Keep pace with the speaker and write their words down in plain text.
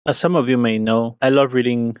As some of you may know, I love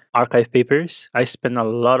reading archive papers. I spend a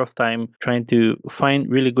lot of time trying to find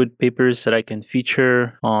really good papers that I can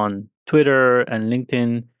feature on Twitter and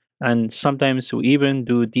LinkedIn. And sometimes we even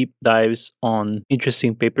do deep dives on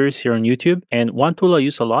interesting papers here on YouTube. And one tool I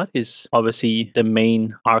use a lot is obviously the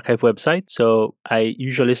main archive website. So I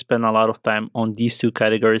usually spend a lot of time on these two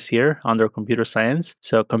categories here under computer science.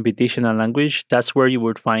 So computation and language, that's where you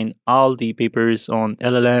would find all the papers on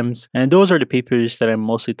LLMs. And those are the papers that I'm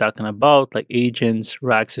mostly talking about, like agents,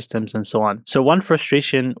 RAG systems, and so on. So one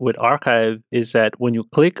frustration with archive is that when you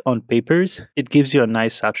click on papers, it gives you a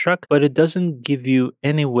nice abstract, but it doesn't give you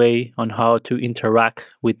any way on how to interact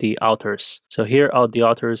with the authors. So here are the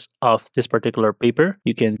authors of this particular paper.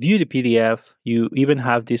 You can view the PDF. You even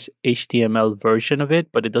have this HTML version of it,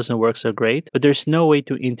 but it doesn't work so great. But there's no way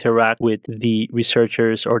to interact with the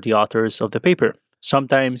researchers or the authors of the paper.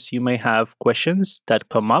 Sometimes you may have questions that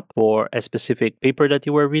come up for a specific paper that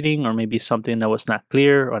you were reading, or maybe something that was not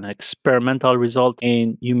clear or an experimental result,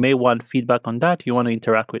 and you may want feedback on that. You want to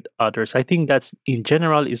interact with others. I think that's in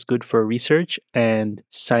general is good for research and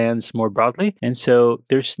science more broadly. And so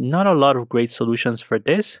there's not a lot of great solutions for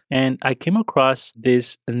this. And I came across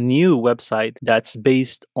this new website that's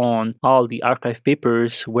based on all the archive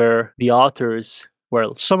papers where the authors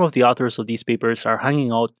some of the authors of these papers are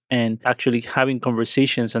hanging out and actually having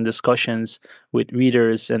conversations and discussions with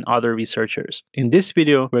readers and other researchers. In this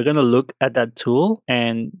video, we're going to look at that tool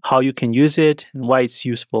and how you can use it and why it's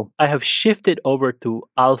useful. I have shifted over to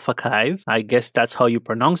alphaXiv. I guess that's how you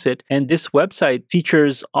pronounce it. And this website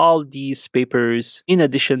features all these papers in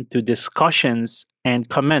addition to discussions and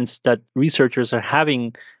comments that researchers are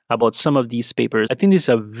having about some of these papers. I think this is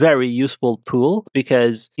a very useful tool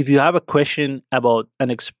because if you have a question about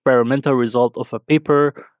an experimental result of a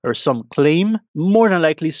paper or some claim, more than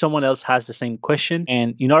likely someone else has the same question.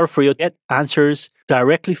 And in order for you to get answers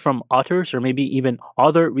directly from authors or maybe even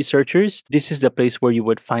other researchers, this is the place where you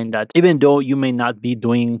would find that. Even though you may not be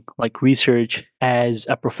doing like research as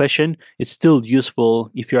a profession, it's still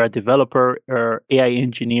useful if you're a developer or AI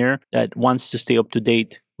engineer that wants to stay up to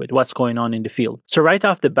date with what's going on in the field. So right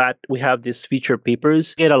off the bat, we have these featured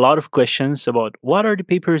papers. Get a lot of questions about what are the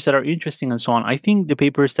papers that are interesting and so on. I think the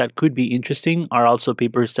papers that could be interesting are also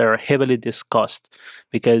papers that are heavily discussed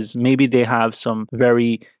because maybe they have some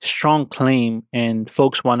very strong claim and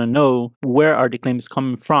folks want to know where are the claims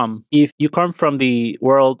coming from. If you come from the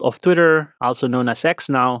world of Twitter, also known as X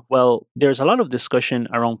now, well, there's a lot of discussion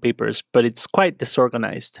around papers, but it's quite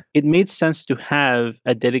disorganized. It made sense to have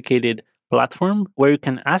a dedicated platform where you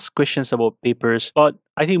can ask questions about papers, but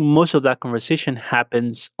I think most of that conversation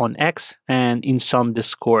happens on X and in some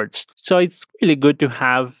Discords. So it's really good to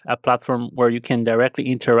have a platform where you can directly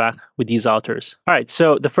interact with these authors. All right,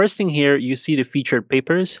 so the first thing here, you see the featured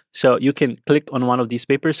papers. So you can click on one of these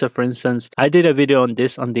papers. So for instance, I did a video on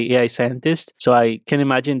this on the AI Scientist. So I can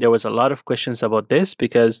imagine there was a lot of questions about this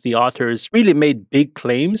because the authors really made big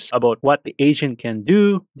claims about what the agent can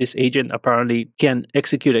do. This agent apparently can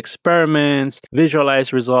execute experiments,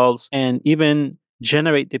 visualize results, and even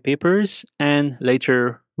generate the papers and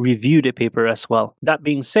later review the paper as well. That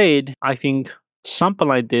being said, I think something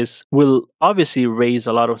like this will obviously raise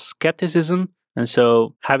a lot of skepticism. And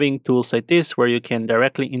so having tools like this where you can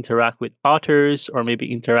directly interact with authors or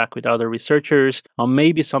maybe interact with other researchers or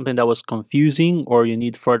maybe something that was confusing or you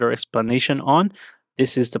need further explanation on,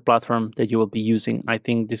 this is the platform that you will be using. I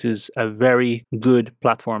think this is a very good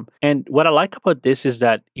platform. And what I like about this is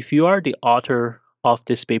that if you are the author of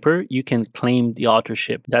this paper, you can claim the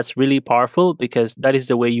authorship. That's really powerful because that is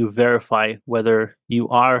the way you verify whether you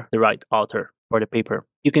are the right author for the paper.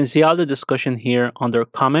 You can see all the discussion here under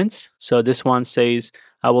comments. So this one says,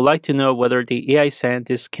 I would like to know whether the AI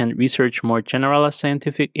scientists can research more general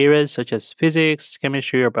scientific areas such as physics,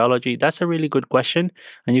 chemistry, or biology. That's a really good question.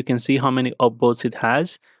 And you can see how many upvotes it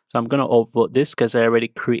has. So I'm going to upvote this because I already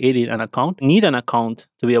created an account. I need an account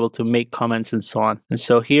to be able to make comments and so on. And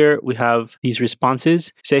so here we have these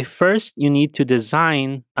responses. Say first, you need to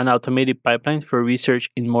design an automated pipeline for research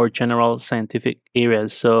in more general scientific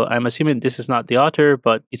areas. So I'm assuming this is not the author,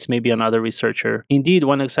 but it's maybe another researcher. Indeed,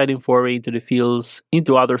 one exciting foray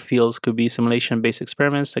into other fields could be simulation-based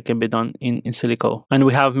experiments that can be done in silico. And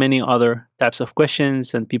we have many other types of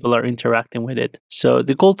questions and people are interacting with it. So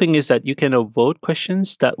the cool thing is that you can upvote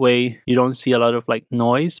questions. That way you don't see a lot of like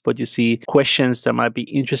noise, but you see questions that might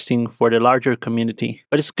be interesting for the larger community.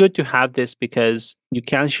 But it's good to have this because you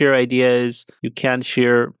can share ideas, you can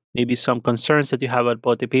share maybe some concerns that you have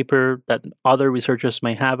about the paper that other researchers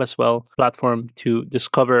may have as well, platform to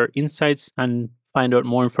discover insights and find out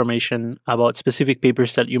more information about specific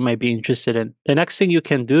papers that you might be interested in. The next thing you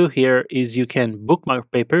can do here is you can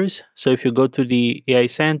bookmark papers. So if you go to the AI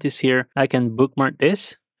scientist here, I can bookmark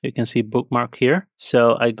this. You can see bookmark here.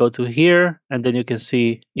 So I go to here and then you can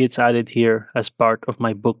see it's added here as part of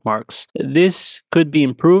my bookmarks. This could be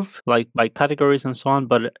improved like by categories and so on,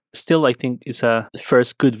 but still I think it's a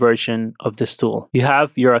first good version of this tool. You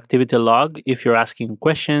have your activity log if you're asking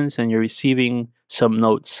questions and you're receiving some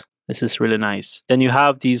notes. This is really nice. Then you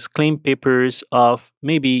have these claim papers of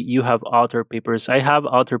maybe you have author papers. I have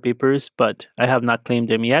author papers, but I have not claimed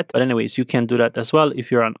them yet. But anyways, you can do that as well if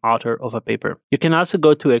you're an author of a paper. You can also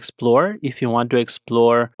go to explore if you want to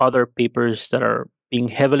explore other papers that are being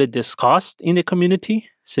heavily discussed in the community.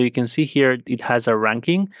 So you can see here it has a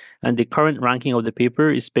ranking, and the current ranking of the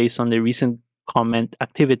paper is based on the recent comment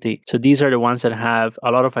activity. So these are the ones that have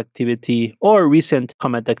a lot of activity or recent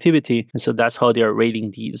comment activity. And so that's how they are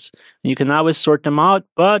rating these. And you can always sort them out,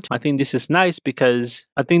 but I think this is nice because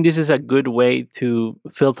I think this is a good way to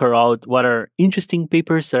filter out what are interesting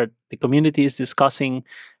papers that the community is discussing.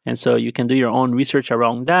 And so you can do your own research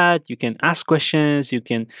around that. You can ask questions. You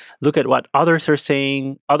can look at what others are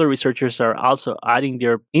saying. Other researchers are also adding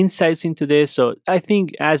their insights into this. So I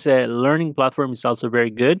think as a learning platform, it's also very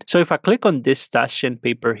good. So if I click on this station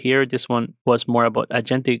paper here, this one was more about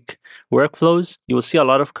agentic workflows. You will see a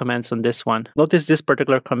lot of comments on this one. Notice this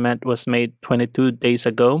particular comment was made 22 days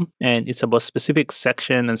ago, and it's about specific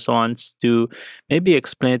section and so on to maybe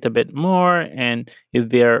explain it a bit more, and if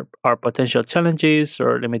there are potential challenges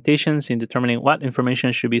or limitations in determining what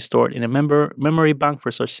information should be stored in a memory bank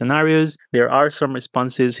for such scenarios. There are some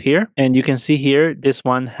responses here, and you can see here this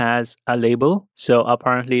one has a label. So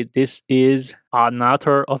apparently this is an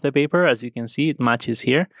author of the paper. As you can see, it matches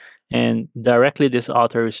here, and directly this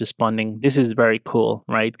author is responding. This is very cool,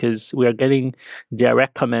 right? Because we are getting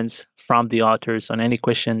direct comments from the authors on any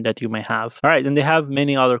question that you may have. All right, and they have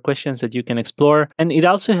many other questions that you can explore. And it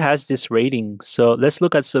also has this rating. So let's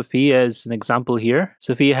look at Sophia as an example here.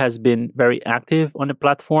 Sophia has been very active on the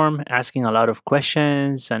platform, asking a lot of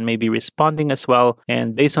questions and maybe responding as well.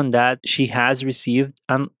 And based on that, she has received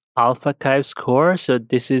an alphaXiv score. So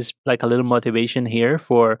this is like a little motivation here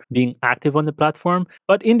for being active on the platform.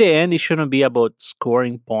 But in the end, it shouldn't be about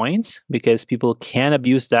scoring points because people can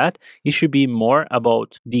abuse that. It should be more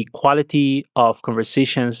about the quality of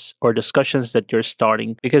conversations or discussions that you're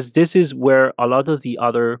starting, because this is where a lot of the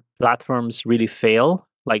other platforms really fail,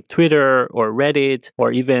 like Twitter or Reddit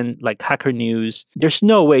or even like Hacker News. There's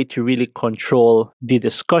no way to really control the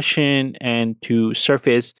discussion and to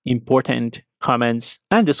surface important comments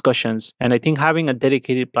and discussions. And I think having a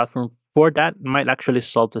dedicated platform for that might actually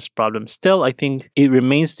solve this problem. Still, I think it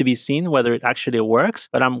remains to be seen whether it actually works,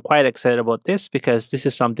 but I'm quite excited about this because this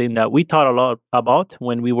is something that we thought a lot about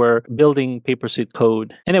when we were building pay-per-suite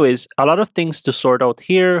code. Anyways, a lot of things to sort out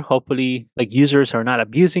here. Hopefully, like users are not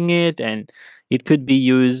abusing it, and it could be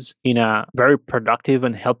used in a very productive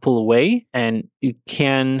and helpful way, and it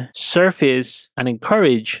can surface and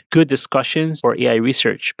encourage good discussions for AI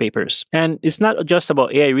research papers. And it's not just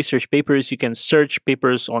about AI research papers. You can search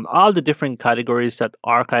papers on all the different categories that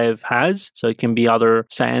arXiv has. So it can be other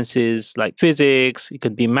sciences like physics, it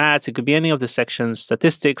could be maths, it could be any of the sections,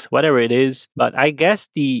 statistics, whatever it is. But I guess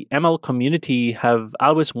the ML community have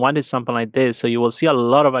always wanted something like this. So you will see a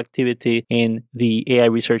lot of activity in the AI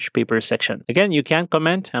research papers section. Again, you can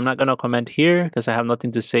comment. I'm not going to comment here because I have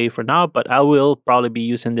nothing to say for now, but I will probably be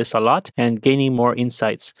using this a lot and gaining more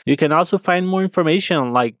insights. You can also find more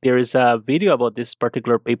information, like there is a video about this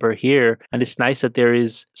particular paper here, and it's nice that there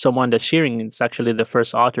is someone that's sharing. It's actually the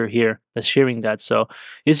first author here that's sharing that. So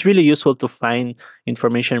it's really useful to find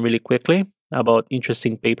information really quickly about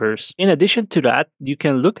interesting papers. In addition to that, you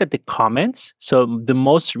can look at the comments. So the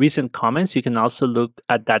most recent comments, you can also look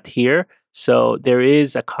at that here. So there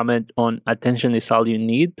is a comment on attention is all you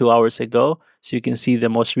need 2 hours ago. So you can see the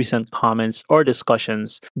most recent comments or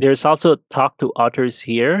discussions. There's also talk to authors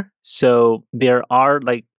here. So there are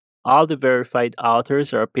like all the verified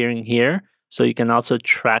authors are appearing here. So you can also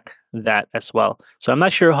track that as well. So I'm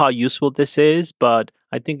not sure how useful this is, but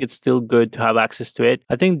I think it's still good to have access to it.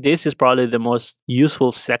 I think this is probably the most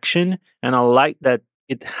useful section. And I like that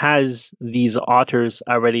it has these authors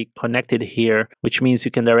already connected here, which means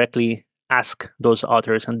you can directly ask those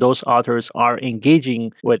authors, and those authors are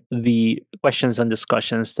engaging with the questions and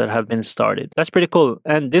discussions that have been started. That's pretty cool.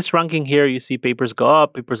 And this ranking here, you see papers go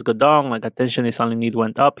up, papers go down. Like attention is only need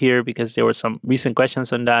went up here because there were some recent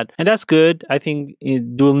questions on that, and that's good. I think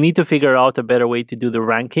we'll need to figure out a better way to do the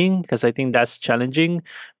ranking because I think that's challenging.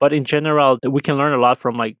 But in general, we can learn a lot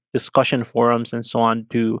from like discussion forums and so on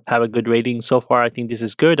to have a good rating. So far, I think this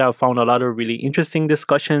is good. I've found a lot of really interesting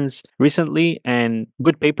discussions recently and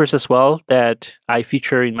good papers as well that I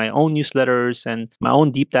feature in my own newsletters and my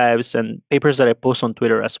own deep dives and papers that I post on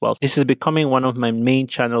Twitter as well. This is becoming one of my main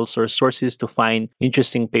channels or sources to find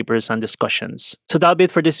interesting papers and discussions. So that'll be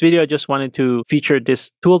it for this video. I just wanted to feature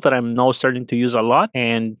this tool that I'm now starting to use a lot,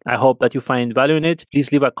 and I hope that you find value in it.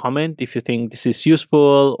 Please leave a comment if you think this is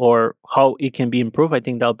useful or how it can be improved. I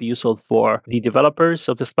think that'll be useful for the developers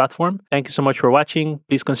of this platform. Thank you so much for watching.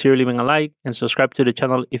 Please consider leaving a like and subscribe to the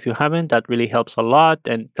channel if you haven't. That really helps a lot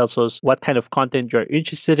and tells us what kind of content you're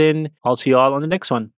interested in. I'll see you all on the next one.